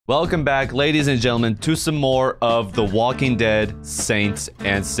Welcome back, ladies and gentlemen, to some more of The Walking Dead Saints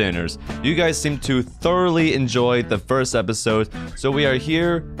and Sinners. You guys seem to thoroughly enjoy the first episode, so we are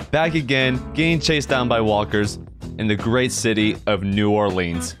here, back again, getting chased down by walkers in the great city of New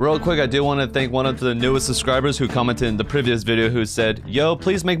Orleans. Real quick, I do want to thank one of the newest subscribers who commented in the previous video who said, "Yo,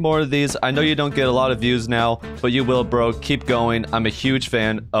 please make more of these. I know you don't get a lot of views now, but you will, bro. Keep going. I'm a huge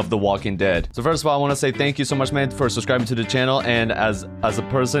fan of The Walking Dead." So first of all, I want to say thank you so much, man, for subscribing to the channel. And as a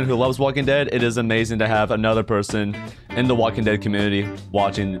person who loves Walking Dead, it is amazing to have another person in the Walking Dead community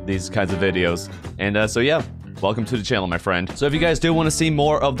watching these kinds of videos. And so yeah. Welcome to the channel, my friend. So if you guys do want to see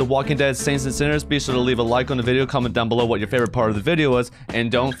more of The Walking Dead Saints and Sinners, be sure to leave a like on the video, comment down below what your favorite part of the video was, and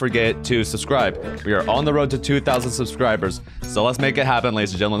don't forget to subscribe. We are on the road to 2,000 subscribers, so let's make it happen,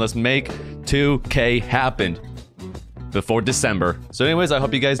 ladies and gentlemen. Let's make 2K happen before December. So anyways, I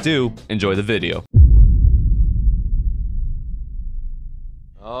hope you guys do enjoy the video.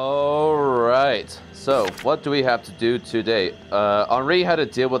 Alright, so what do we have to do today? Henri had to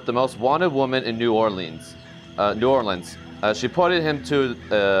deal with the most wanted woman in New Orleans. She pointed him to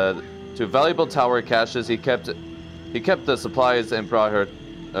valuable tower caches. He kept the supplies and brought her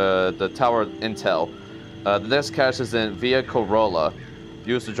the tower intel. The next cache is in Via Corolla.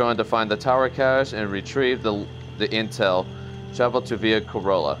 Use the drone to find the tower cache and retrieve the intel. Travel to Via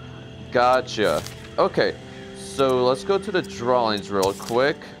Corolla. Gotcha. Okay, so let's go to the drawings real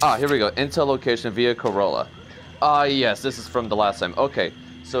quick. Ah, here we go. Intel location Via Corolla. Ah, yes, this is from the last time. Okay,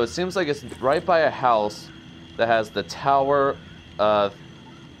 so it seems like it's right by a house that has the tower,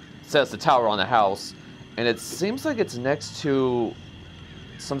 says the tower on the house, and it seems like it's next to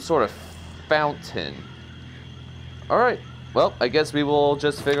some sort of fountain. Alright, well, I guess we will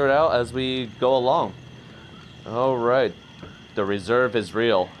just figure it out as we go along. Alright, the reserve is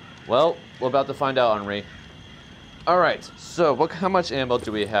real. Well, we're about to find out, Henri. Alright, so how much ammo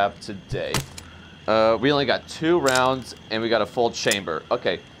do we have today? We only got 2 rounds, and we got a full chamber.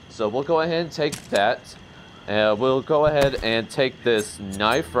 Okay, so we'll go ahead and take that. We'll go ahead and take this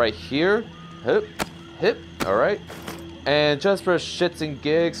knife right here. Hip. Alright. And just for shits and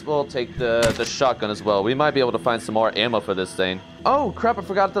gigs, we'll take the shotgun as well. We might be able to find some more ammo for this thing. Oh, crap, I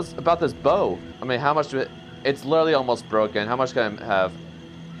forgot about this bow. I mean, how much do it... It's literally almost broken. How much can I have?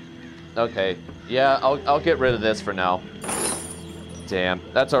 Okay. Yeah, I'll get rid of this for now. Damn.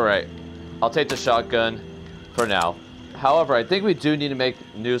 That's alright. I'll take the shotgun for now. However, I think we do need to make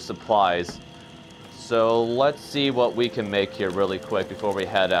new supplies. So let's see what we can make here really quick before we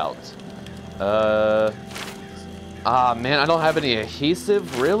head out. Man, I don't have any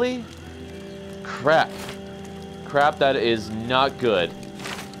adhesive, really? Crap, that is not good.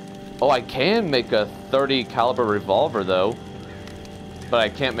 Oh, I can make a 30 caliber revolver though, but I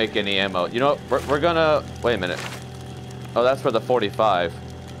can't make any ammo. You know what, we're gonna, wait a minute. Oh, that's for the 45.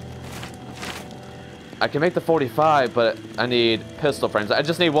 I can make the 45, but I need pistol frames. I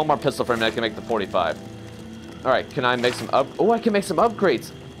just need one more pistol frame and I can make the 45. Alright, can I make some Oh, I can make some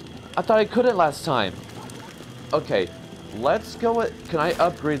upgrades. I thought I couldn't last time. Okay, let's go with... Can I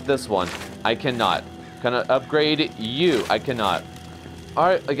upgrade this one? I cannot. Can I upgrade you? I cannot.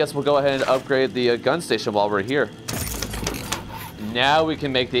 Alright, I guess we'll go ahead and upgrade the gun station while we're here. Now we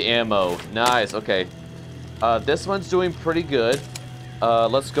can make the ammo. Nice, okay. This one's doing pretty good.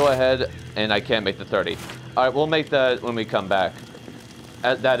 Let's go ahead... And I can't make the 30. Alright, we'll make that when we come back.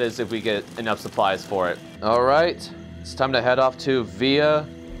 That is if we get enough supplies for it. Alright, it's time to head off to Via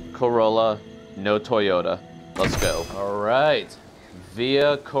Corolla, no Toyota. Let's go. Alright,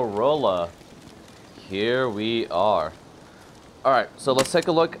 Via Corolla. Here we are. Alright, so let's take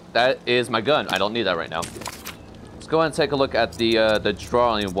a look. That is my gun. I don't need that right now. Let's go ahead and take a look at the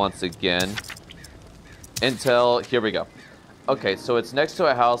drawing once again. Intel, here we go. Okay, so it's next to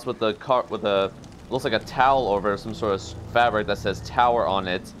a house with a looks like a towel over some sort of fabric that says tower on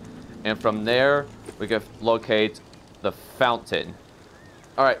it. And from there, we can locate the fountain.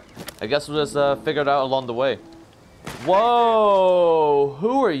 Alright, I guess we'll just figure it out along the way. Whoa!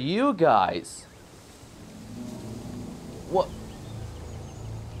 Who are you guys? What?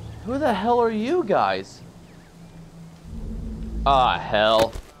 Who the hell are you guys? Ah,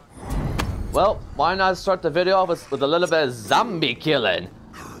 hell. Well, why not start the video off with a little bit of zombie killing?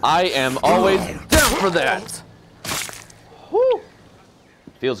 I am always down for that. Whew.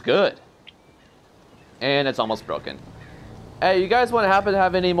 Feels good. And it's almost broken. Hey, you guys want to happen to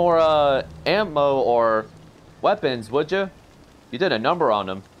have any more ammo or weapons, would you? You did a number on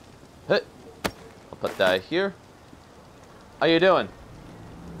them. I'll put that here. How you doing?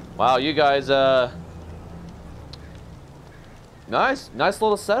 Wow, you guys, nice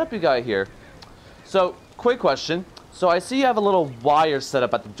little setup you got here. So, quick question. So I see you have a little wire set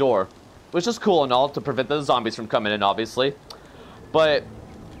up at the door, which is cool and all to prevent the zombies from coming in, obviously. But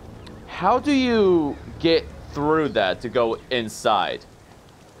how do you get through that to go inside?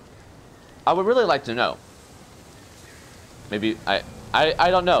 I would really like to know. Maybe I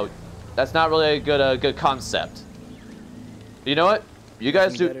don't know. That's not really a good concept. You know what? You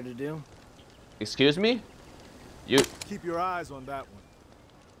guys do. Better to do? Excuse me? You Keep your eyes on that one.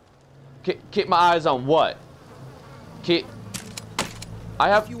 keep my eyes on what? I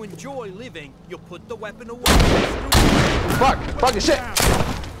have. If you enjoy living, you'll put the weapon away. Fuck! Fucking shit!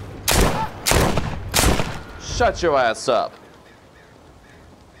 Shut your ass up.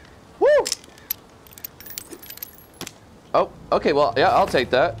 Woo! Oh, okay, well, yeah, I'll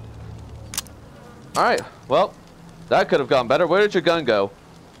take that. Alright, well, that could have gone better. Where did your gun go?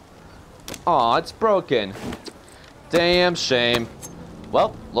 Aw, it's broken. Damn shame.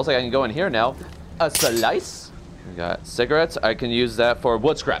 Well, looks like I can go in here now. A slice? We got cigarettes. I can use that for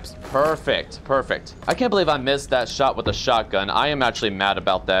wood scraps. Perfect, perfect. I can't believe I missed that shot with a shotgun. I am actually mad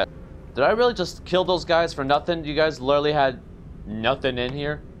about that. Did I really just kill those guys for nothing? You guys literally had nothing in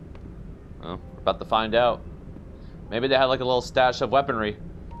here? Well, we're about to find out. Maybe they had like a little stash of weaponry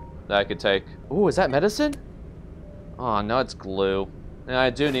that I could take. Ooh, is that medicine? Oh, no, it's glue. Yeah, I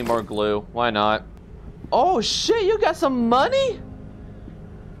do need more glue. Why not? Oh, shit, you got some money?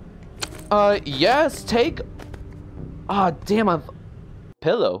 Yes, take... Ah, damn, I'm...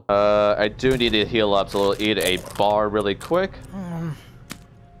 Pillow. I do need to heal up, so we'll eat a bar really quick.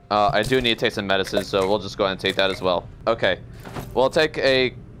 I do need to take some medicine, so we'll just go ahead and take that as well. Okay, we'll take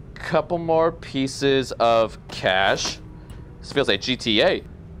a couple more pieces of cash. This feels like GTA.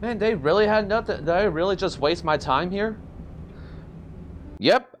 Man, they really had nothing. Did I really just waste my time here?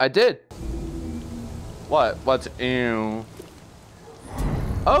 Yep, I did. What? What's... Ew.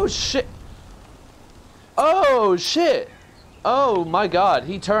 Oh, shit. Oh, shit. Oh, my God.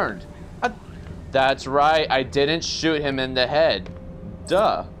 He turned. That's right. I didn't shoot him in the head.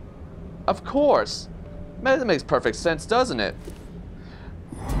 Duh. Of course. Man, that makes perfect sense, doesn't it?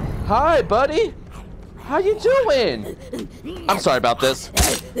 Hi, buddy. How you doing? I'm sorry about this.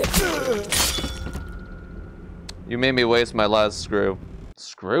 You made me waste my last screw.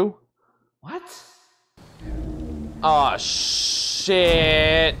 Screw? What? Aw,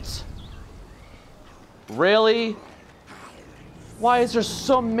 shit. Really? Why is there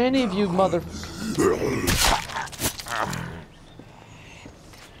so many of you mother...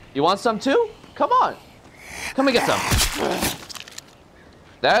 You want some too? Come on. Come and get some.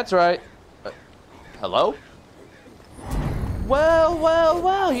 That's right. Hello? Well, well,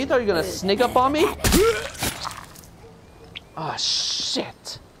 well. You thought you were gonna sneak up on me? Oh,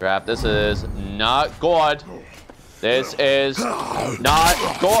 shit. Crap, this is not good. This is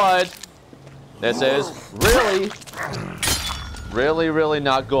not good. This is really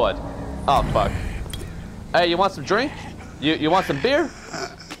not good. Oh, fuck. Hey, you want some drink? You want some beer?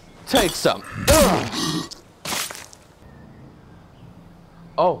 Take some.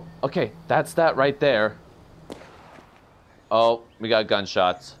 Oh, okay. That's that right there. Oh, we got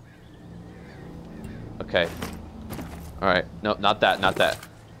gunshots. Okay. Alright. No, not that. Not that.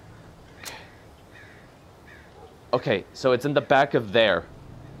 Okay, so it's in the back of there.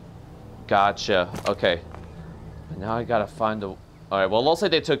 Gotcha. Okay. Now I gotta find the... Alright, well, let's say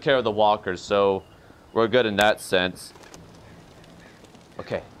they took care of the walkers, so we're good in that sense.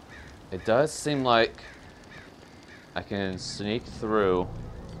 Okay. It does seem like I can sneak through.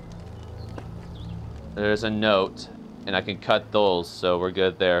 There's a note, and I can cut those, so we're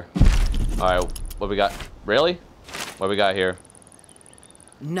good there. Alright, what we got? Really? What we got here?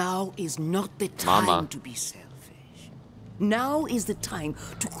 Now is not the time Mama. to be selfish. Now is the time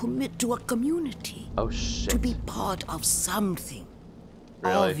to commit to a community. Oh, shit. To be part of something.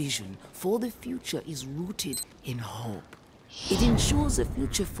 Really? Our vision for the future is rooted in hope. It ensures a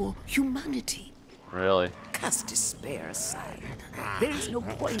future for humanity. Really? Cast despair aside. There is no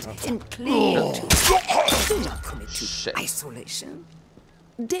point in clinging to it. Do not commit to Shit. isolation.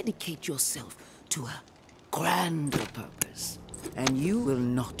 Dedicate yourself to a grander purpose, and you will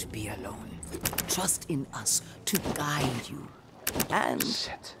not be alone. Trust in us to guide you, and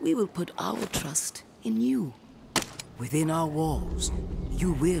Shit. we will put our trust in you. Within our walls,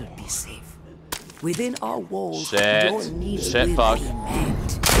 you will be safe. Within our walls, Shit. your needs Shit, will fuck. be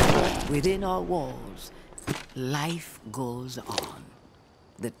met. Within our walls, life goes on.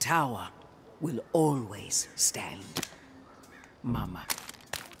 The tower will always stand. Mama.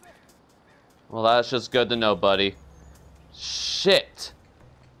 Well, that's just good to know, buddy. Shit.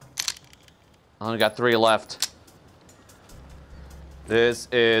 I only got 3 left. This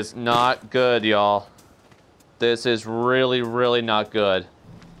is not good, y'all. This is really, really not good.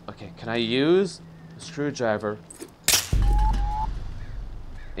 Okay, can I use a screwdriver?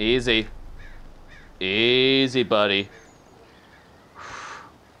 Easy. Easy, buddy.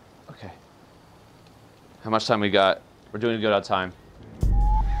 Okay. How much time we got? We're doing good on time.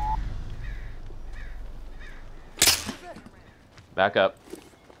 Back up.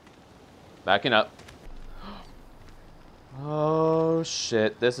 Backing up. Oh,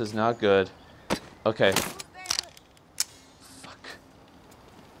 shit. This is not good. Okay. Fuck.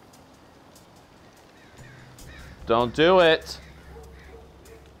 Don't do it.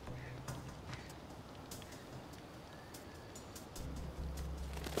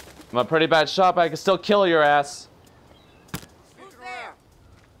 I'm a pretty bad shot, but I can still kill your ass.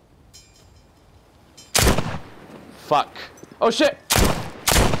 Fuck. Oh, shit.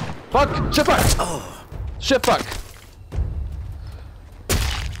 Fuck. Shit, fuck. Oh. Shit, fuck.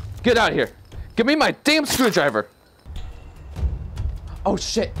 Get out of here. Give me my damn screwdriver. Oh,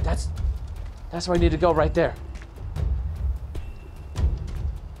 shit. That's where I need to go, right there.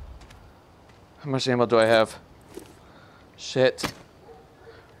 How much ammo do I have? Shit.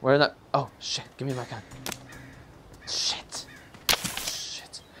 Where the... Oh, shit. Give me my gun. Shit.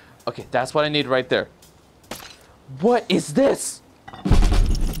 Shit. Okay, that's what I need right there. What is this?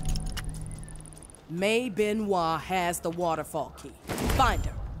 May Benoit has the waterfall key. Find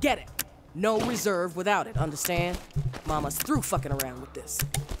her. Get it. No reserve without it, understand? Mama's through fucking around with this.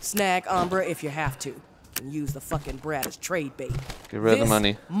 Snag Umbra if you have to. And use the fucking brat as trade bait. Get rid of the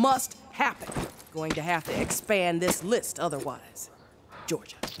money. Must happen. Going to have to expand this list otherwise.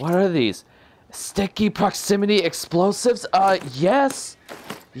 Georgia. What are these? Sticky proximity explosives? Yes.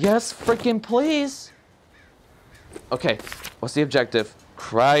 Yes, freaking please. Okay, what's the objective?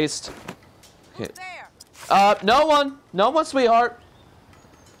 Christ. Okay. No one. No one, sweetheart.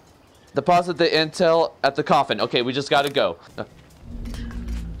 Deposit the intel at the coffin. Okay, we just gotta go.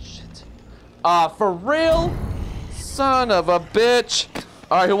 Shit. For real? Son of a bitch.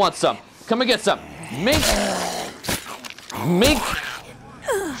 Alright, who wants some? Come and get some. Mink. Mink.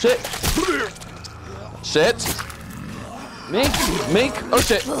 Shit. Shit. Mink. Mink. Oh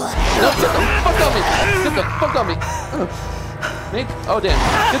shit. No, get the fuck on me. Get the fuck on me. Mink. Oh damn.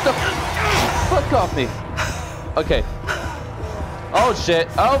 Get the fuck off me. Okay. Oh shit.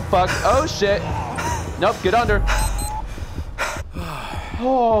 Oh fuck. Oh shit. Nope, get under.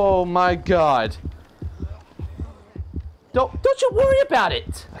 Oh my god. Don't you worry about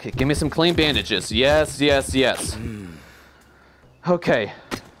it. Okay, give me some clean bandages. Yes, yes, yes. Okay.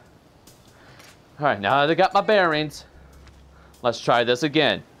 Alright, now that I got my bearings, let's try this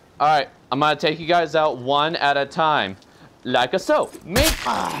again. Alright, I'm gonna take you guys out one at a time. Like a so. Me.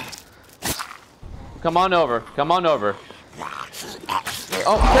 Come on over. Come on over.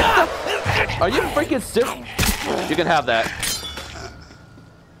 Oh, are you freaking serious? You can have that.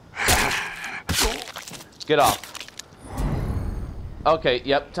 Get off. Okay,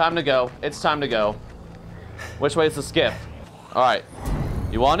 yep, time to go. It's time to go. Which way is the skiff? Alright.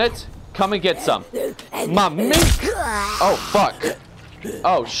 You want it? Come and get some. My mink! Oh, fuck.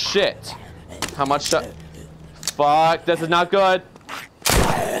 Oh, shit. How much fuck, this is not good.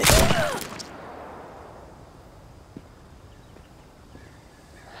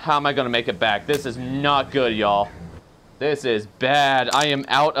 How am I gonna make it back? This is not good, y'all. This is bad. I am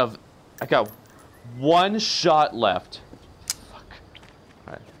out of... I got one shot left. Fuck.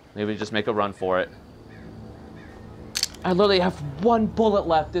 Alright, maybe just make a run for it. I literally have one bullet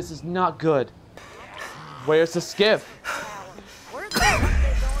left. This is not good. Where's the skiff?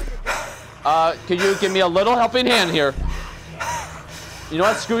 Can you give me a little helping hand here? You know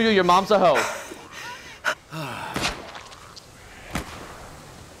what? Screw you. Your mom's a hoe.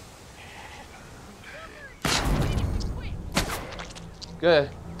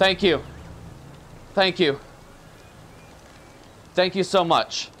 Good. Thank you. Thank you. Thank you so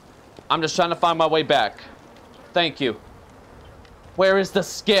much. I'm just trying to find my way back. Thank you. Where is the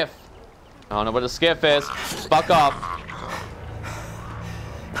skiff? I don't know where the skiff is. Fuck off.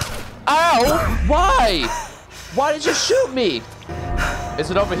 Ow! Why? Why did you shoot me? Is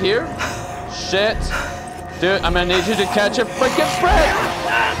it over here? Shit. Dude, I'm gonna need you to catch a freaking friend.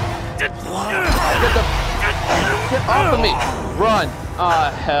 Get off of me. Run.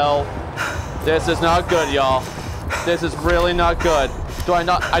 Ah, hell. This is not good, y'all. This is really not good.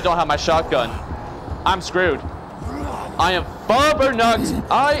 I don't have my shotgun. I'm screwed. I am flabbernucked.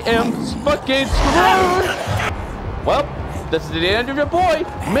 I am fucking screwed. Well, this is the end of your boy.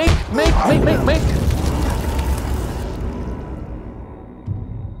 Make.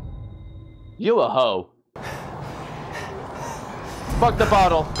 You a hoe. Fuck the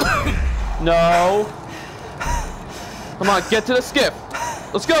bottle. No. Come on, get to the skiff.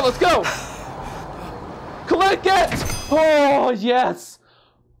 Let's go, let's go. Click it. Oh, yes.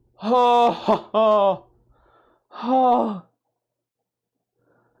 Oh.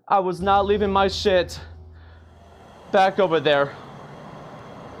 I was not leaving my shit back over there.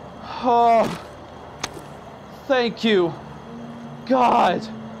 Oh. Thank you. God.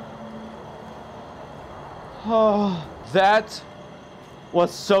 Oh, that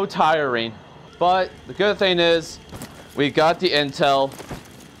was so tiring. But the good thing is we got the intel.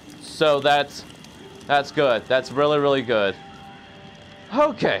 So that's good. That's really, really good.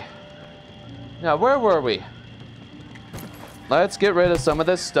 Okay. Now, where were we? Let's get rid of some of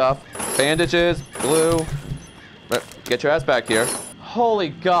this stuff. Bandages, glue. Get your ass back here. Holy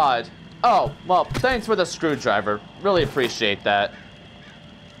God. Oh, well, thanks for the screwdriver. Really appreciate that.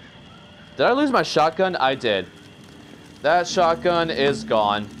 Did I lose my shotgun? I did. That shotgun is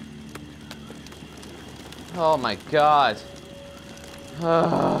gone. Oh my God.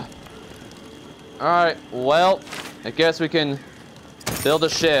 Alright, well, I guess we can build a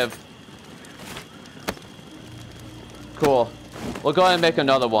shiv. Cool. We'll go ahead and make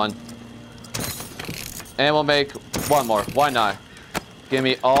another one. And we'll make one more. Why not? Give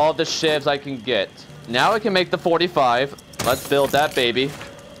me all the shivs I can get. Now I can make the 45. Let's build that baby.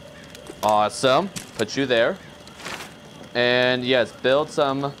 Awesome. Put you there. And yes, build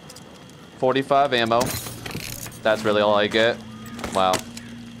some 45 ammo. That's really all I get. Wow.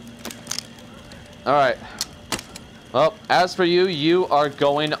 Alright. Well, as for you, you are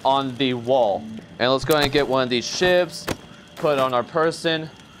going on the wall. And let's go ahead and get one of these shivs. Put it on our person.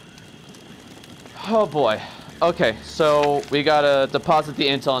 Oh boy. Okay, so we gotta deposit the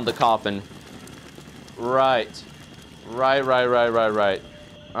intel in the coffin. Right. Right.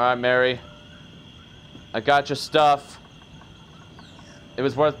 Alright, Mary. I got your stuff. It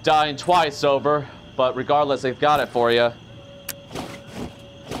was worth dying twice over, but regardless, I got it for you.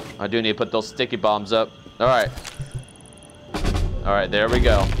 I do need to put those sticky bombs up. Alright. Alright, there we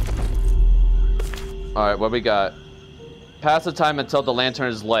go. Alright, what we got? Pass the time until the lantern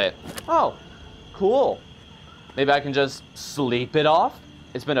is lit. Oh, cool. Maybe I can just sleep it off?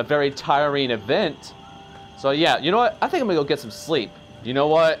 It's been a very tiring event. So yeah, you know what? I think I'm gonna go get some sleep. You know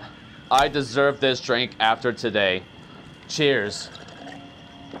what? I deserve this drink after today. Cheers.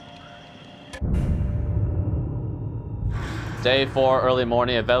 Day 4, early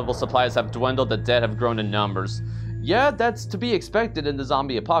morning. Available supplies have dwindled. The dead have grown in numbers. Yeah, that's to be expected in the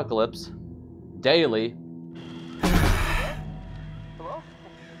zombie apocalypse. Daily. Hello?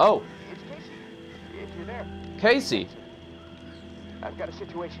 Oh. It's Casey. If you're there. Casey. I've got a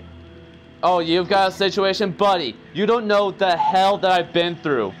situation. Oh, you've got a situation? Buddy, you don't know the hell that I've been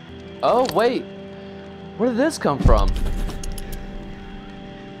through. Oh, wait. Where did this come from?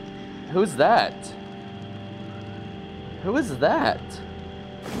 Who's that? Who is that?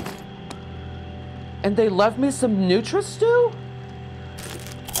 And they left me some Nutri-Stew?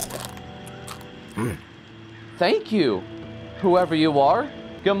 Thank you, whoever you are.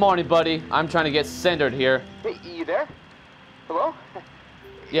 Good morning, buddy. I'm trying to get centered here. Hey, you there? Hello?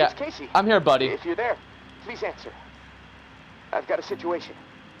 Yeah, It's Casey. I'm here, buddy. If you're there, please answer. I've got a situation.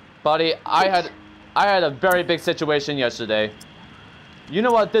 Buddy, I had a very big situation yesterday. You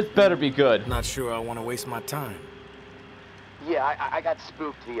know what? This better be good. Not sure I want to waste my time. Yeah, I got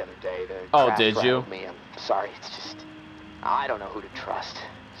spooked the other day. The Oh, crash did you? rattled me. I'm sorry. It's just I don't know who to trust.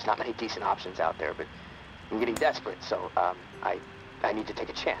 There's not many decent options out there, but I'm getting desperate. So I need to take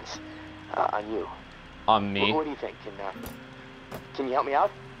a chance on you. On me? What do you think? Can you help me out?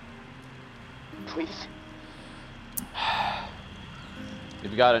 Please.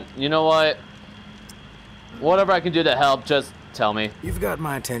 You've got it. You know what? Whatever I can do to help, just tell me. You've got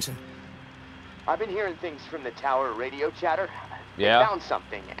my attention. I've been hearing things from the tower radio chatter. Yeah? They found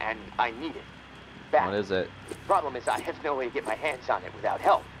something, and I need it. Back. What is it? Problem is, I have no way to get my hands on it without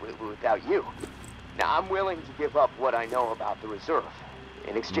help, without you. Now, I'm willing to give up what I know about the reserve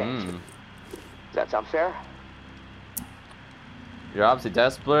in exchange. Does that sound fair? You're obviously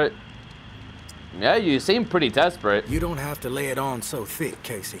desperate. Yeah, you seem pretty desperate. You don't have to lay it on so thick,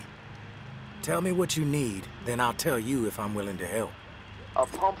 Casey. Tell me what you need, then I'll tell you if I'm willing to help. A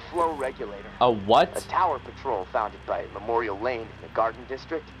pump flow regulator. A what? A tower patrol founded by Memorial Lane in the Garden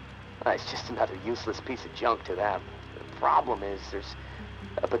District. It's just another useless piece of junk to them. The problem is there's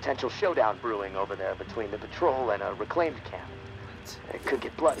a potential showdown brewing over there between the patrol and a reclaimed camp. It could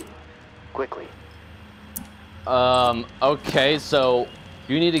get bloody. Quickly. Okay, so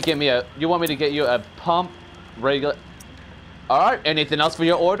you need to get me you want me to get you a pump regulator? Alright, anything else for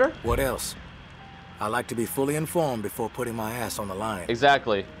your order? What else? I like to be fully informed before putting my ass on the line.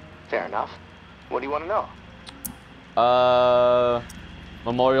 Exactly. Fair enough. What do you want to know?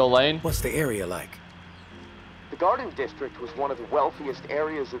 Memorial Lane? What's the area like? The Garden District was one of the wealthiest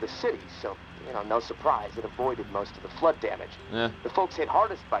areas of the city, so, you know, no surprise it avoided most of the flood damage. Yeah. The folks hit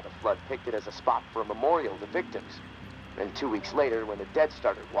hardest by the flood picked it as a spot for a memorial to victims. And 2 weeks later, when the dead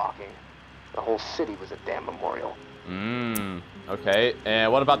started walking, the whole city was a damn memorial. Okay.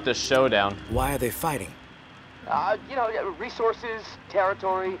 And what about this showdown? Why are they fighting? You know, resources,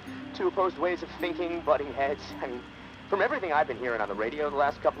 territory, two opposed ways of thinking, butting heads. I mean, from everything I've been hearing on the radio the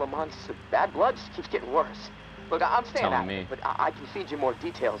last couple of months, bad blood just keeps getting worse. Look, I'm staying Telling out me. of it, but I can feed you more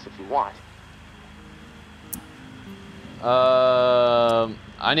details if you want.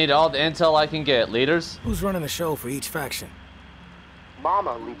 I need all the intel I can get. Leaders? Who's running the show for each faction?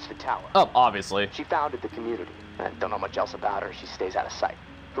 Mama leads the tower. Oh, obviously. She founded the community. I don't know much else about her. She stays out of sight.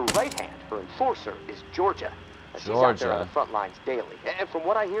 Her right hand, her enforcer, is Georgia. She's out there on the front lines daily. And from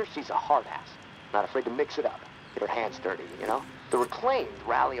what I hear, she's a hard ass. Not afraid to mix it up. Get her hands dirty, you know? The Reclaimed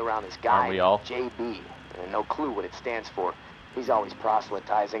rally around this guy, Aren't we all? JB. And no clue what it stands for. He's always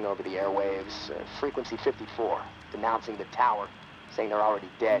proselytizing over the airwaves. Frequency 54, denouncing the tower, saying they're already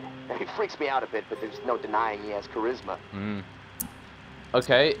dead. He freaks me out a bit, but there's no denying he has charisma.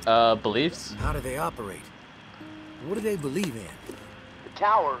 Okay, beliefs? How do they operate? What do they believe in? The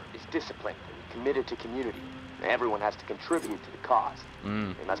tower is disciplined and committed to community. Everyone has to contribute to the cause.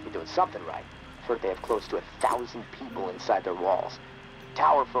 They must be doing something right. I've heard they have close to 1,000 people inside their walls.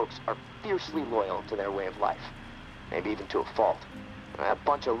 Tower folks are fiercely loyal to their way of life. Maybe even to a fault. A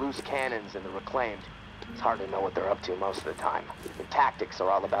bunch of loose cannons in the Reclaimed. It's hard to know what they're up to most of the time. The tactics are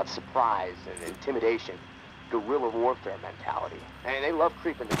all about surprise and intimidation. Guerrilla warfare mentality. And they love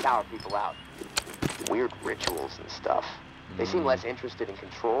creeping the tower people out. Weird rituals and stuff. They seem less interested in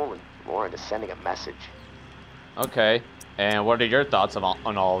control and more into sending a message. Okay. And what are your thoughts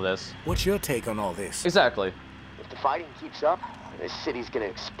on all of this? What's your take on all this? Exactly. If the fighting keeps up, this city's gonna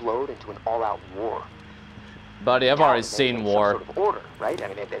explode into an all-out war. Buddy, I've already Tower seen maintains war. some sort of order, right? I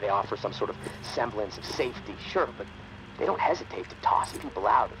mean, they offer some sort of semblance of safety, sure, but they don't hesitate to toss people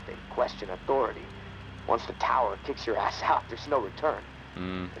out if they question authority. Once the tower kicks your ass out, there's no return.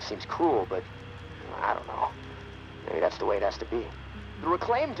 It seems cruel, but I don't know. Maybe that's the way it has to be. The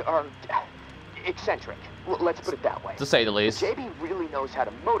Reclaimed are eccentric. Let's put it that way. To say the least. JB really knows how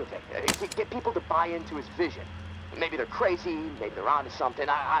to motivate, get people to buy into his vision. Maybe they're crazy, maybe they're onto something,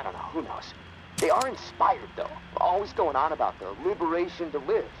 I don't know, who knows. They are inspired, though, always going on about the liberation to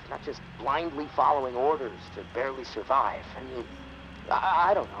live, not just blindly following orders to barely survive. I mean,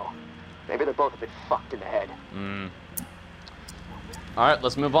 I don't know. Maybe they're both a bit fucked in the head. All right,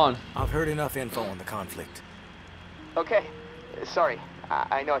 let's move on. I've heard enough info on the conflict. Okay, sorry.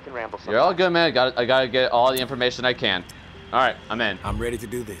 I know I can ramble sometimes. You're all good, man. I gotta get all the information I can. All right, I'm in. I'm ready to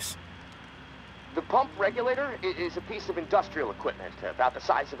do this. The pump regulator is a piece of industrial equipment about the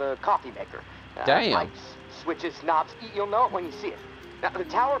size of a coffee maker. Damn. Lights, switches, knobs. You'll know it when you see it. Now, the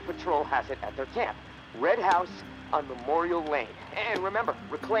Tower Patrol has it at their camp. Red House on Memorial Lane. And remember,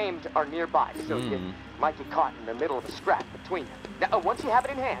 Reclaimed are nearby, so you might get caught in the middle of a scrap between them. Now, once you have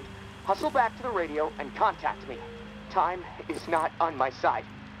it in hand, hustle back to the radio and contact me. Time is not on my side.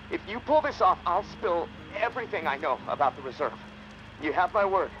 If you pull this off, I'll spill everything I know about the reserve. You have my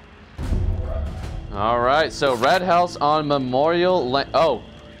word. All right, so Red House on Memorial Lane.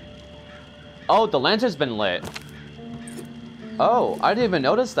 Oh, the lantern's been lit. Oh, I didn't even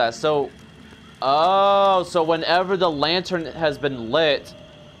notice that. So whenever the lantern has been lit,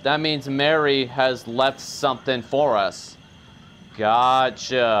 that means Mary has left something for us.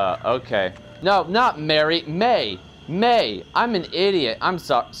 Gotcha. Okay. No, not Mary. May. May. I'm an idiot. I'm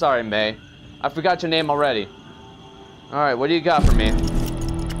sorry, May. I forgot your name already. All right, what do you got for me?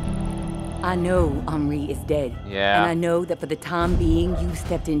 I know Henri is dead. Yeah. And I know that for the time being, you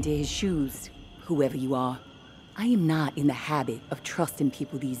stepped into his shoes, whoever you are. I am not in the habit of trusting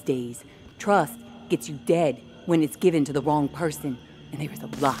people these days. Trust gets you dead when it's given to the wrong person, and there is a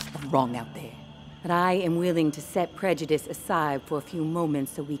lot of wrong out there. But I am willing to set prejudice aside for a few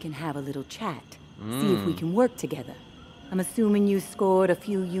moments so we can have a little chat. See if we can work together. I'm assuming you scored a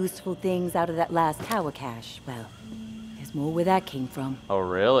few useful things out of that last tower cache. Well, there's more where that came from. Oh,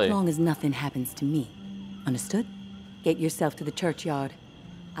 really? As long as nothing happens to me. Understood? Get yourself to the churchyard.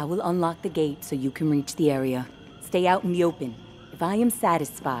 I will unlock the gate so you can reach the area. Stay out in the open. If I am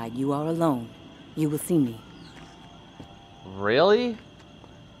satisfied you are alone, you will see me. Really?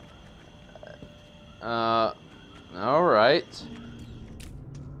 All right.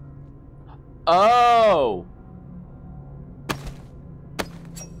 Oh!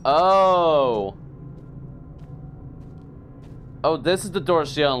 Oh, this is the door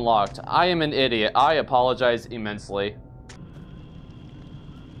she unlocked. I am an idiot. I apologize immensely.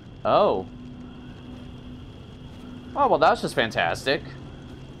 Oh. Oh, well, that's just fantastic.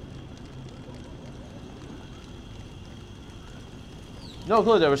 No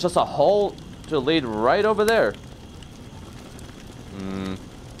clue, there was just a hole to lead right over there.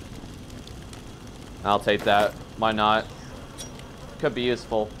 I'll take that. Why not? Could be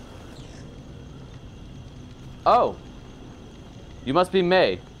useful. Oh. You must be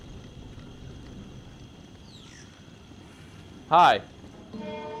May. Hi.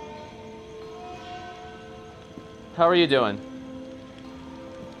 How are you doing?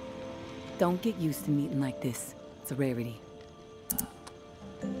 Don't get used to meeting like this. It's a rarity.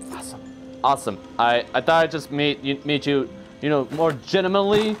 Awesome. Awesome. I thought I'd just meet you, you know, more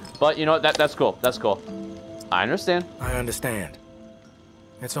gentlemanly, but you know what, that's cool. That's cool. I understand. I understand.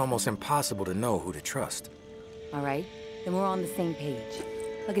 It's almost impossible to know who to trust. All right, then we're on the same page.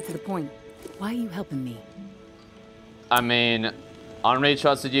 I'll get to the point. Why are you helping me? I mean, Henri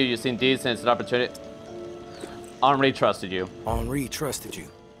trusted you. You seem decent. It's an opportunity. Henri trusted you. Henri trusted you.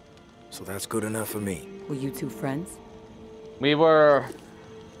 So that's good enough for me. Were you two friends? We were,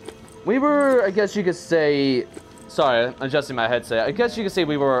 I guess you could say, sorry, I'm adjusting my headset. I guess you could say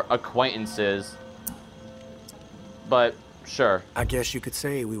we were acquaintances. But, sure. I guess you could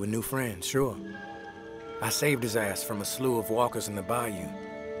say we were new friends, sure. I saved his ass from a slew of walkers in the bayou.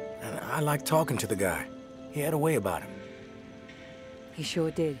 And I liked talking to the guy. He had a way about him. He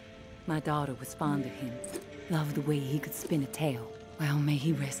sure did. My daughter was fond of him. Loved the way he could spin a tale. Well, may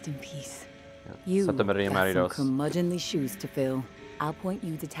he rest in peace. You got some curmudgeonly shoes to fill. I'll point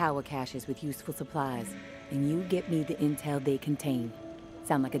you to tower caches with useful supplies, and you get me the intel they contain.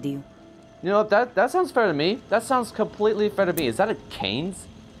 Sound like a deal? You know, that sounds fair to me. That sounds completely fair to me. Is that a Cane's?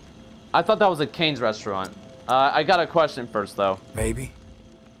 I thought that was a Cane's restaurant. I got a question first, though. Maybe.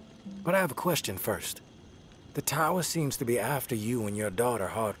 But I have a question first. The tower seems to be after you and your daughter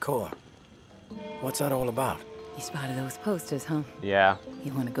hardcore. What's that all about? You spotted those posters, huh? Yeah.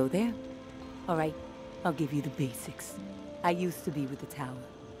 You want to go there? All right, I'll give you the basics. I used to be with the tower.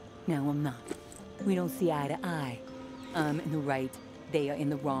 Now I'm not. We don't see eye to eye. I'm in the right, they are in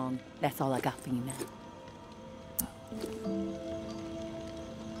the wrong. That's all I got for you now.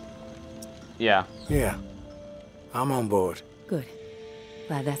 Yeah. Yeah. I'm on board. Good.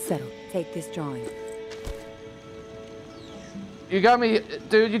 Glad that's settled. Take this drawing. You got me,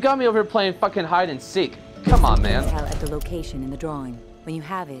 dude, you got me over here playing fucking hide and seek. Come on, man. Tell at the location in the drawing. When you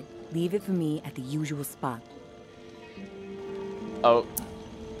have it, leave it for me at the usual spot. Oh,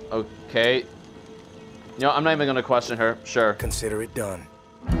 okay. You know, I'm not even gonna question her. Sure. Consider it done.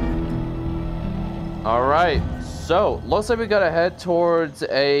 All right. So, looks like we gotta head towards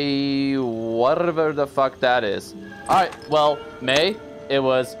a whatever the fuck that is. All right. Well, May, it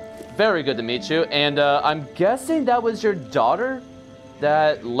was very good to meet you, and I'm guessing that was your daughter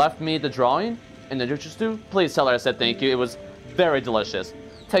that left me the drawing and the nutrition stew. Please tell her I said thank you. It was very delicious.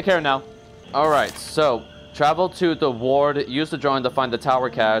 Take care now. All right. So, travel to the ward. Use the drawing to find the tower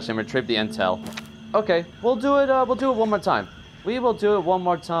cache and retrieve the intel. Okay, we'll do it. We'll do it one more time. We will do it one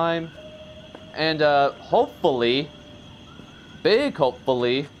more time, and hopefully, big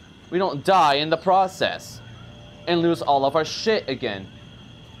hopefully, we don't die in the process and lose all of our shit again.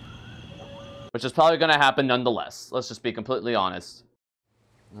 Which is probably gonna happen nonetheless. Let's just be completely honest.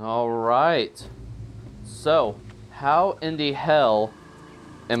 Alright. So, how in the hell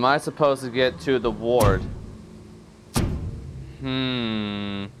am I supposed to get to the ward?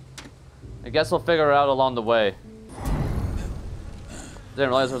 I guess we'll figure it out along the way. Didn't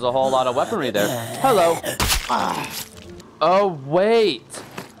realize there was a whole lot of weaponry there. Hello! Oh, wait!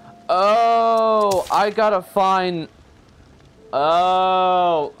 Oh, I gotta find...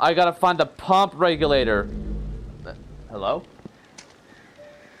 Oh, I gotta find the pump regulator. Hello?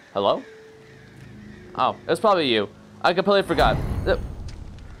 Hello? Oh, it's probably you. I completely forgot.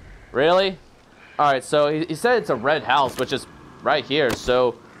 Really? Alright, so he said it's a red house, which is right here,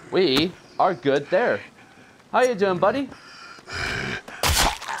 so we are good there. How you doing, buddy?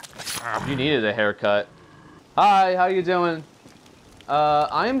 You needed a haircut. Hi, how you doing?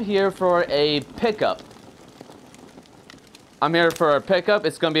 I'm here for a pickup. I'm here for a pickup.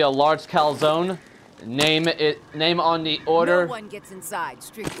 It's gonna be a large calzone. Name on the order. No one gets inside.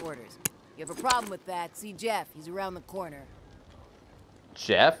 Strict orders. You have a problem with that, see Jeff. He's around the corner.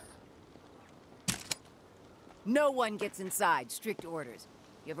 Jeff? No one gets inside. Strict orders.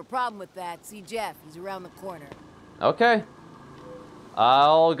 You have a problem with that, see Jeff. He's around the corner. Okay.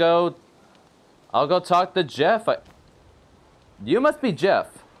 I'll go talk to Jeff. You must be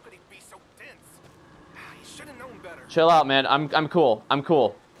Jeff. But he'd be so dense. He should have known better. Chill out, man. I'm cool. I'm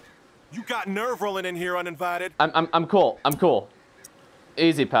cool. You got nerve rolling in here uninvited. I'm cool. I'm cool.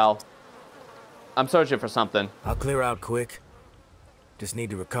 Easy, pal. I'm searching for something. I'll clear out quick. Just need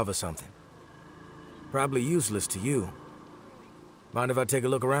to recover something. Probably useless to you. Mind if I take a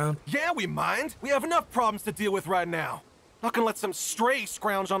look around? Yeah, we mind. We have enough problems to deal with right now. Not gonna let some stray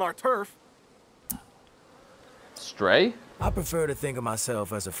scrounge on our turf. Stray? I prefer to think of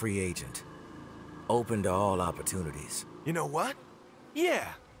myself as a free agent. Open to all opportunities. You know what? Yeah,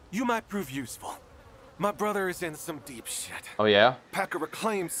 you might prove useful. My brother is in some deep shit. Oh, yeah? Pack of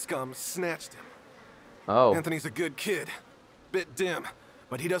reclaimed scum snatched him. Oh. Anthony's a good kid. Bit dim,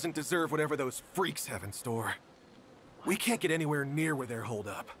 but he doesn't deserve whatever those freaks have in store. We can't get anywhere near where they're holed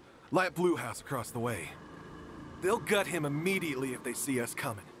up. Light Blue House across the way. They'll gut him immediately if they see us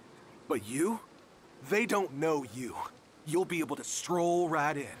coming. But you? They don't know you. You'll be able to stroll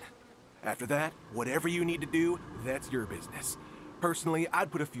right in. After that, whatever you need to do, that's your business. Personally,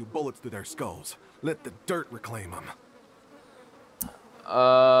 I'd put a few bullets through their skulls. Let the dirt reclaim them.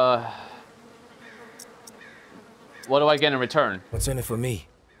 What do I get in return? What's in it for me?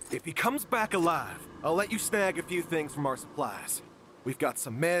 If he comes back alive, I'll let you snag a few things from our supplies. We've got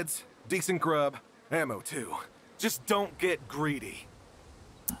some meds, decent grub, ammo too. Just don't get greedy.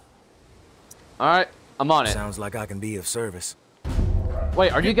 Alright, I'm on it. Sounds like I can be of service.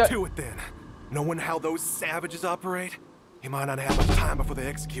 Wait, are you guys... Get to it then. Knowing how those savages operate, you might not have much time before they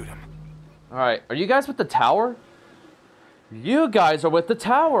execute him. Alright, are you guys with the tower? You guys are with the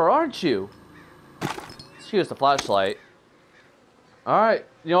tower, aren't you? Let's use the flashlight. Alright,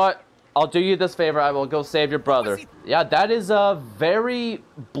 you know what? I'll do you this favor. I will go save your brother. Yeah, that is very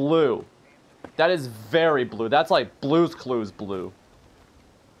blue. That is very blue. That's like Blue's Clues blue.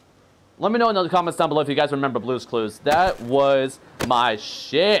 Let me know in the comments down below if you guys remember Blue's Clues. That was my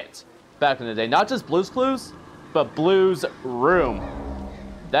shit back in the day. Not just Blue's Clues, but Blue's Room.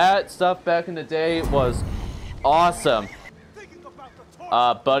 That stuff back in the day was awesome.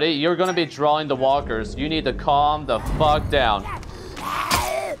 Buddy, you're gonna be drawing the walkers. You need to calm the fuck down.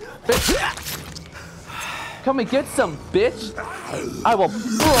 Bitch. Come and get some, bitch. I will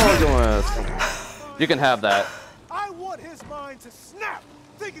blow your ass. You can have that. I want his mind to snap,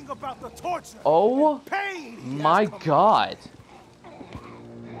 thinking about the torture. Oh pain my god.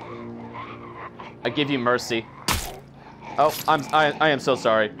 I give you mercy. Oh, I am so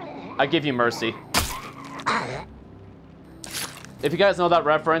sorry. I give you mercy. If you guys know that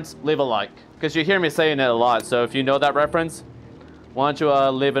reference, leave a like. Because you hear me saying it a lot, so if you know that reference, why don't you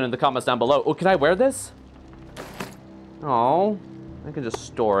leave it in the comments down below. Oh, can I wear this? Oh, I can just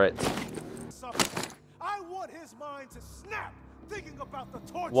store it. I want his mind to snap, thinking about the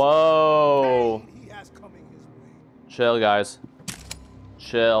torture. Whoa. He has coming his way. Chill, guys.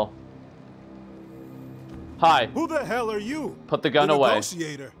 Chill. Hi. Who the hell are you? Put the gun The away.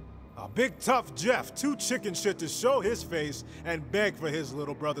 Negotiator. A big tough Jeff, too chicken shit to show his face and beg for his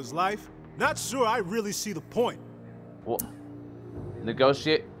little brother's life. Not sure I really see the point. Well,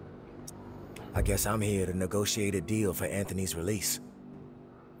 negotiate. I guess I'm here to negotiate a deal for Anthony's release.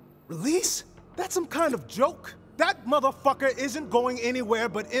 Release? That's some kind of joke. That motherfucker isn't going anywhere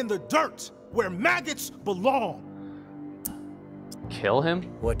but in the dirt, where maggots belong. Kill him?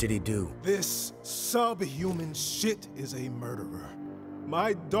 What did he do? This subhuman shit is a murderer.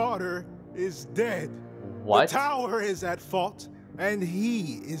 My daughter is dead. What? The tower is at fault, and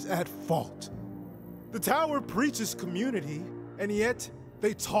he is at fault. The tower preaches community, and yet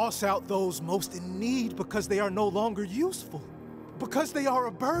they toss out those most in need because they are no longer useful, because they are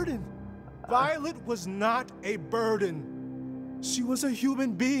a burden. Violet was not a burden. She was a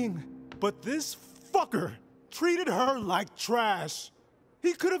human being, but this fucker treated her like trash.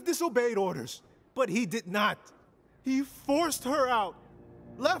 He could have disobeyed orders, but he did not. He forced her out,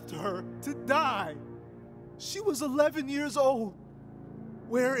 left her to die. She was 11 years old.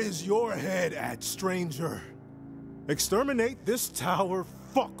 Where is your head at, stranger? Exterminate this tower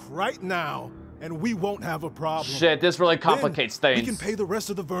fuck right now, and we won't have a problem. Shit, this really complicates Then things. we can pay the rest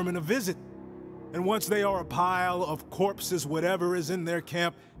of the vermin a visit. And once they are a pile of corpses, whatever is in their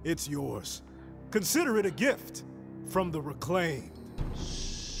camp, it's yours. Consider it a gift from the reclaimed.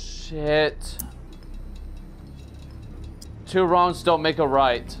 Shit. Two wrongs don't make a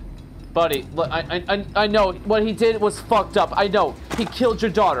right. Buddy, look, I know what he did was fucked up. I know. He killed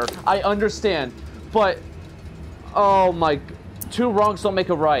your daughter. I understand. But, oh my, two wrongs don't make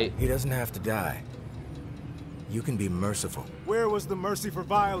a right. He doesn't have to die. You can be merciful. Where was the mercy for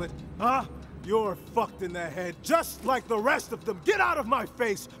Violet? Huh? You're fucked in the head, just like the rest of them. Get out of my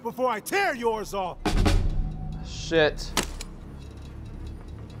face before I tear yours off. Shit.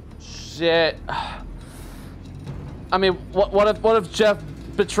 Shit. I mean, what if Jeff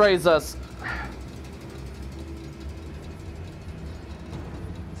betrays us?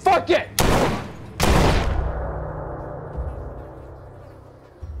 Fuck it!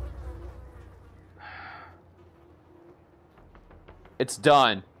 It's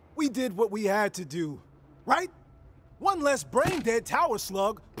done. We did what we had to do, right? One less brain-dead tower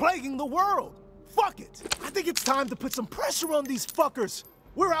slug plaguing the world. Fuck it. I think it's time to put some pressure on these fuckers.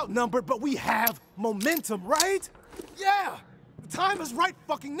 We're outnumbered, but we have momentum, right? Yeah! The time is right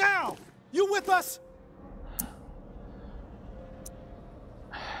fucking now! You with us?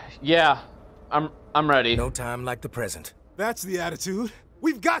 Yeah, I'm ready. No time like the present. That's the attitude.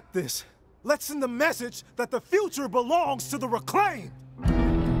 We've got this. Let's send the message that the future belongs to the reclaimed.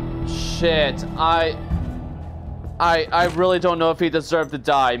 Shit, I really don't know if he deserved to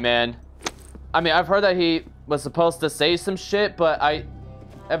die, man. I mean, I've heard that he was supposed to say some shit, but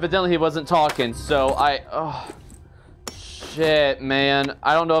evidently he wasn't talking, so oh, shit, man.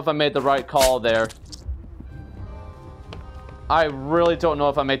 I don't know if I made the right call there. I really don't know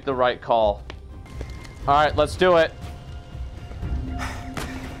if I made the right call. All right, let's do it.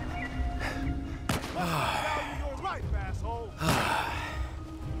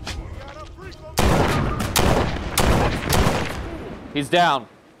 He's down.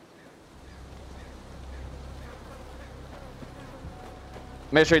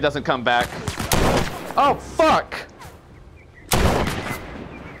 Make sure he doesn't come back. Oh, fuck!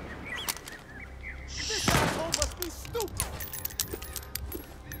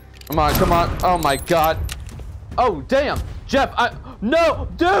 Come on, come on. Oh my god. Oh, damn. Jeff, no!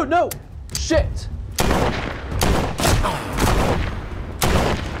 Dude, no! Shit!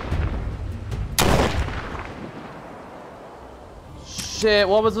 Shit,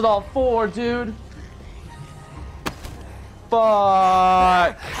 what was it all for, dude?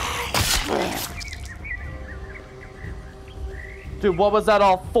 Fuck! Dude, what was that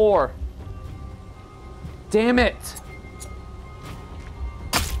all for? Damn it!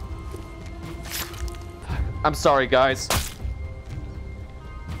 I'm sorry, guys.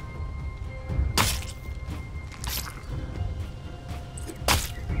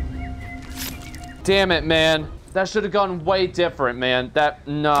 Damn it, man. That should have gone way different, man.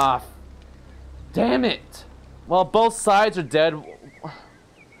 Nah. Damn it. Well, both sides are dead.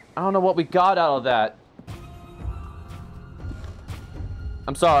 I don't know what we got out of that.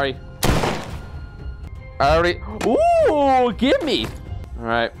 I'm sorry. I already... Ooh, give me. All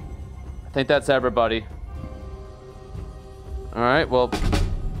right. I think that's everybody. All right, well,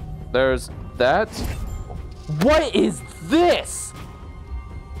 there's that. What is this?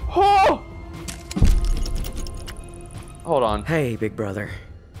 Oh! Hold on. Hey, big brother.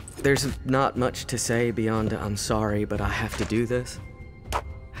 There's not much to say beyond I'm sorry, but I have to do this.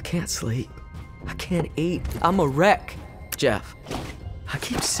 I can't sleep. I can't eat. I'm a wreck, Jeff. I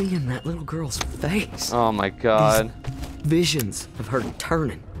keep seeing that little girl's face. Oh my god. These visions of her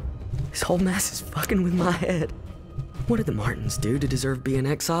turning. This whole mess is fucking with my head. What did the Martins do to deserve being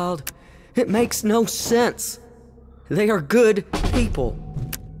exiled? It makes no sense. They are good people.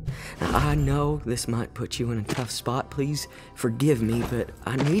 Now, I know this might put you in a tough spot. Please forgive me, but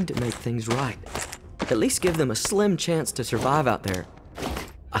I need to make things right. At least give them a slim chance to survive out there.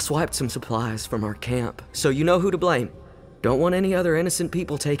 I swiped some supplies from our camp, so you know who to blame. Don't want any other innocent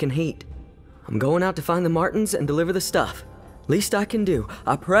people taking heat. I'm going out to find the Martins and deliver the stuff. Least I can do.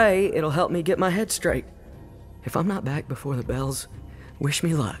 I pray it'll help me get my head straight. If I'm not back before the bells, wish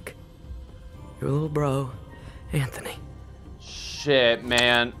me luck. Your little bro, Anthony. Shit,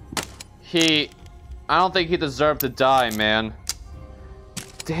 man. I don't think he deserved to die, man.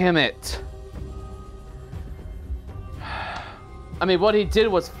 Damn it. I mean, what he did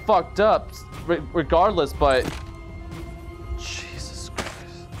was fucked up, regardless, but... Jesus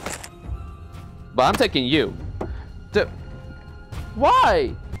Christ. But I'm taking you.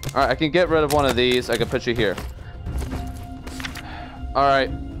 Why? Alright, I can get rid of one of these. I can put you here.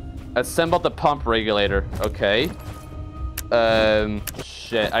 Alright. Assemble the pump regulator. Okay.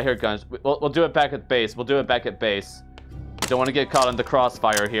 Shit, I hear guns. We'll do it back at base. We'll do it back at base. Don't want to get caught in the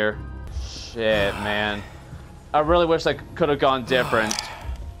crossfire here. Shit, man. I really wish I could have gone different.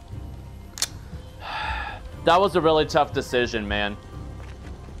 That was a really tough decision, man.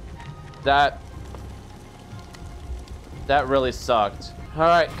 That really sucked. All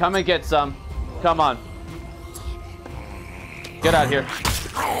right, come and get some. Come on. Get out of here.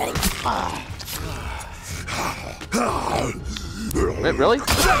 Wait, really?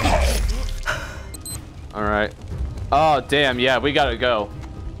 All right. Oh, damn. Yeah, we gotta go.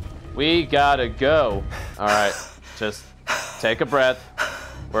 We gotta go. All right. Just take a breath.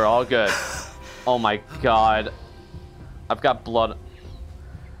 We're all good. Oh my God. I've got blood.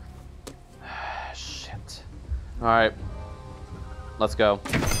 Shit. Alright. Let's go.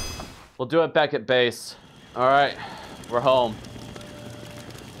 We'll do it back at base. Alright. We're home.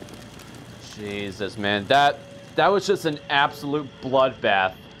 Jesus, man. That was just an absolute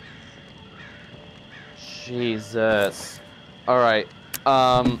bloodbath. Jesus. Alright.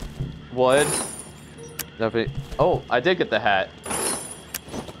 Wood. Oh, I did get the hat.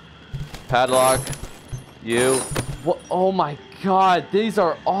 Padlock. You. What? Oh my god, these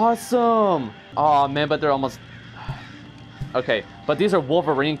are awesome. Oh man, but they're almost... Okay, but these are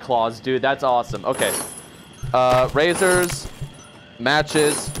Wolverine claws, dude. That's awesome. Okay. Razors.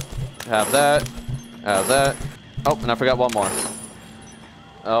 Matches. Have that. Have that. Oh, and I forgot one more.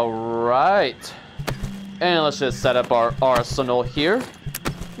 Alright. And let's just set up our arsenal here.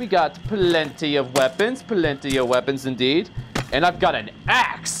 We got plenty of weapons indeed. And I've got an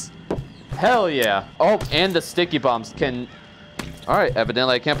axe. Hell yeah. Oh, and the sticky bombs can... Alright,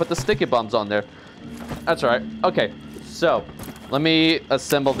 evidently I can't put the sticky bombs on there. That's right. Okay, so let me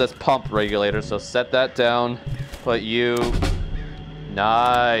assemble this pump regulator. So set that down. Put you...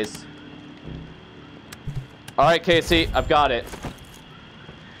 Nice. Alright, Casey, I've got it.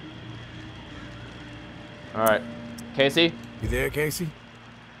 Alright. Casey? You there, Casey?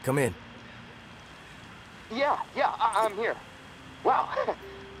 Come in. Yeah, I'm here. Wow,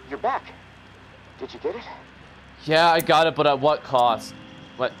 you're back. Did you get it? Yeah, I got it, but at what cost?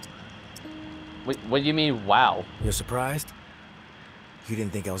 What do you mean, wow? You're surprised? You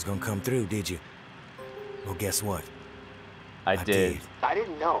didn't think I was gonna come through, did you? Well, guess what? I did. I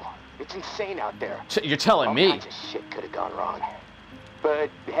didn't know. It's insane out there. You're telling me? All kinds of shit could have gone wrong.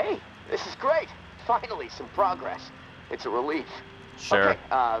 But hey, this is great. Finally, some progress. It's a relief. Sure. Okay,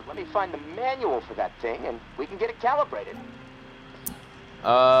 let me find the manual for that thing, and we can get it calibrated.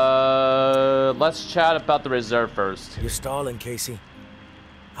 Let's chat about the reserve first. You're stalling, Casey.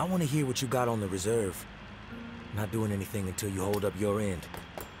 I want to hear what you got on the reserve. Not doing anything until you hold up your end.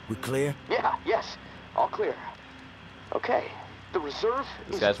 We clear? Yeah, yes. All clear. Okay, the reserve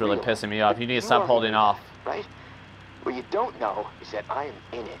is This guy's really real. pissing me off. You need to stop holding off. Right? What you don't know is that I am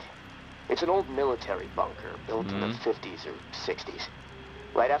in it. It's an old military bunker built in the 50s or 60s.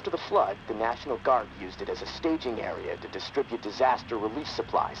 Right after the flood, the National Guard used it as a staging area to distribute disaster relief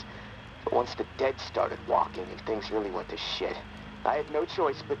supplies. But once the dead started walking and things really went to shit, I had no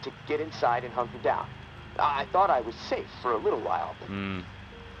choice but to get inside and hunker down. I thought I was safe for a little while, but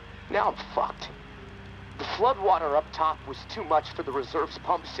now I'm fucked. The floodwater up top was too much for the reserve's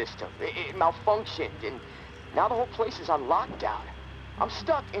pump system. It malfunctioned, and now the whole place is on lockdown. I'm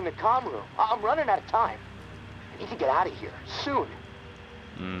stuck in the comm room. I'm running out of time. I need to get out of here, soon.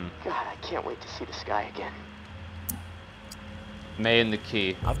 God, I can't wait to see the sky again. May and the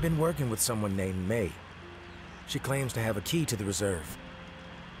key. I've been working with someone named May. She claims to have a key to the reserve.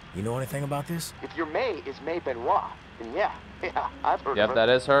 You know anything about this? If your May is May Benoit, then yeah, I've heard of her. Yep, that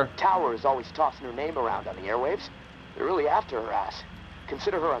is her. Tower is always tossing her name around on the airwaves. They're really after her ass.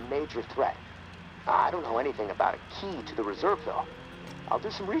 Consider her a major threat. I don't know anything about a key to the reserve, though. I'll do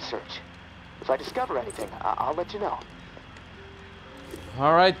some research. If I discover anything, I'll let you know.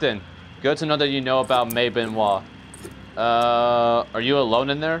 Alright then. Good to know that you know about May Benoit. Are you alone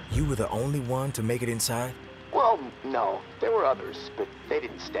in there? You were the only one to make it inside? Well, no. There were others, but they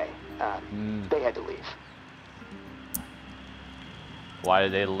didn't stay. They had to leave. Why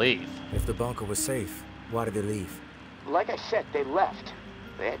did they leave? If the bunker was safe, why did they leave? Like I said, they left.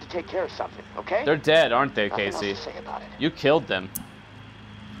 They had to take care of something, okay? They're dead, aren't they, Nothing Casey? else to say about it. You killed them.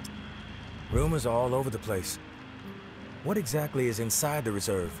 Rumors are all over the place. What exactly is inside the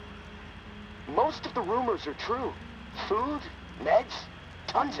reserve? Most of the rumors are true. Food, meds,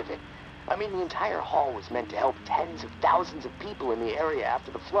 tons of it. I mean, the entire hall was meant to help tens of thousands of people in the area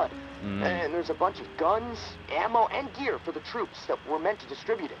after the flood. And there's a bunch of guns, ammo, and gear for the troops that were meant to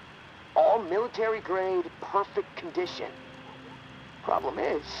distribute it. All military-grade, perfect condition. Problem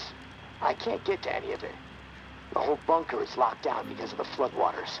is, I can't get to any of it. The whole bunker is locked down because of the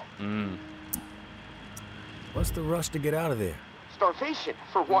floodwaters. What's the rush to get out of there? Starvation,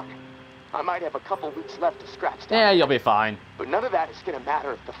 for one. I might have a couple weeks left to scratch down. Yeah, you'll be fine. But none of that is gonna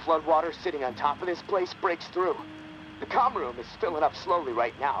matter if the floodwater sitting on top of this place breaks through. The comm room is filling up slowly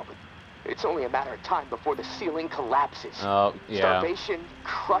right now, but it's only a matter of time before the ceiling collapses. Oh, yeah. Starvation,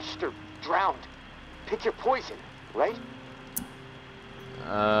 crushed, or drowned. Pick your poison, right?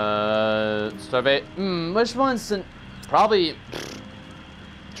 Which one's probably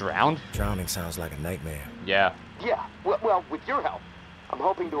drowned? Drowning sounds like a nightmare. Yeah. Yeah, well, with your help, I'm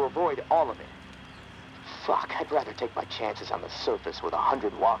hoping to avoid all of it. fuck, I'd rather take my chances on the surface with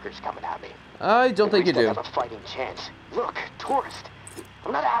 100 walkers coming at me. I don't think you do. I have a fighting chance. Look, tourist,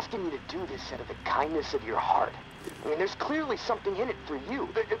 I'm not asking you to do this out of the kindness of your heart. I mean, there's clearly something in it for you,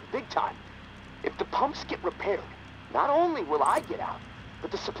 big time. If the pumps get repaired, not only will I get out,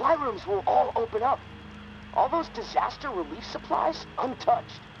 but the supply rooms will all open up. All those disaster relief supplies,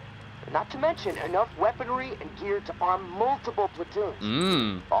 untouched. Not to mention enough weaponry and gear to arm multiple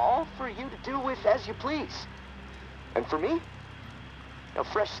platoons. All for you to do with as you please. And for me, a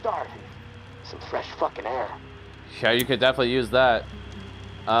fresh start. Some fresh fucking air. Yeah, you could definitely use that.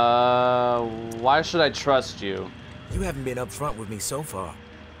 Why should I trust you? You haven't been upfront with me so far.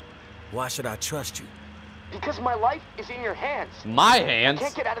 Why should I trust you? Because my life is in your hands. My hands? I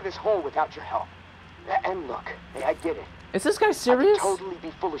can't get out of this hole without your help. And look, I get it. Is this guy serious? I could totally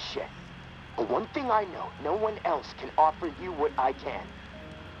be full of shit. But one thing I know, no one else can offer you what I can.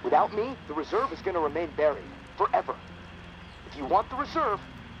 Without me, the reserve is going to remain buried. Forever. If you want the reserve,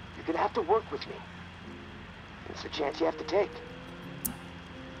 you're going to have to work with me. It's a chance you have to take.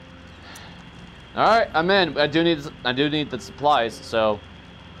 Alright, I'm in. I do need the supplies, so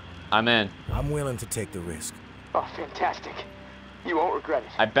I'm in. I'm willing to take the risk. Oh, fantastic. You won't regret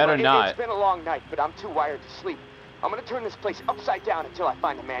it. I better not. It's been a long night, but I'm too wired to sleep. I'm gonna turn this place upside down until I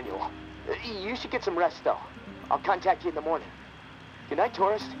find the manual. You should get some rest, though. I'll contact you in the morning. Good night,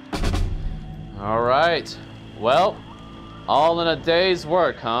 tourist. Alright. Well, all in a day's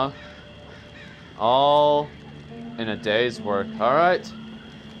work, huh? All in a day's work. Alright.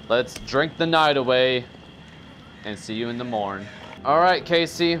 Let's drink the night away and see you in the morn. Alright,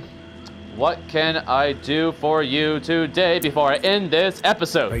 Casey. What can I do for you today before I end this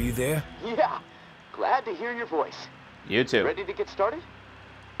episode? Are you there? Yeah. Glad to hear your voice. You too. Ready to get started?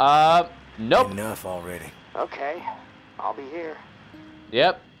 Nope. Enough already. Okay. I'll be here.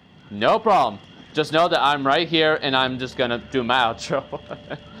 Yep. No problem. Just know that I'm right here and I'm just gonna do my outro.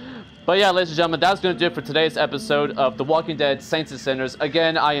 But yeah, ladies and gentlemen, that's going to do it for today's episode of The Walking Dead Saints and Sinners.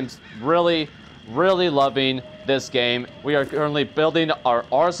 Again, I am really, really loving this game. We are currently building our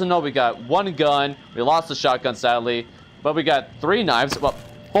arsenal. We got one gun. We lost the shotgun, sadly. But we got 3 knives, well,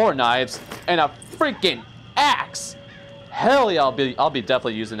 4 knives, and a freaking axe. Hell yeah, I'll be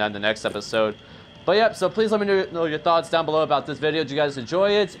definitely using that in the next episode. But yeah, so please let me know your thoughts down below about this video. Did you guys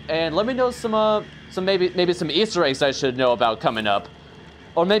enjoy it? And let me know some maybe some Easter eggs I should know about coming up.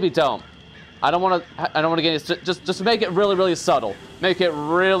 Or maybe don't. I don't want to get it. Just make it really, really subtle. Make it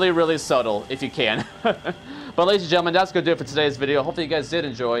really, really subtle if you can. But ladies and gentlemen, that's going to do it for today's video. Hopefully you guys did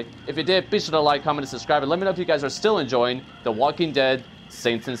enjoy. If you did, be sure to like, comment, and subscribe. And let me know if you guys are still enjoying The Walking Dead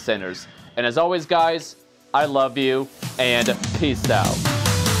Saints and Sinners. And as always, guys, I love you, and peace out.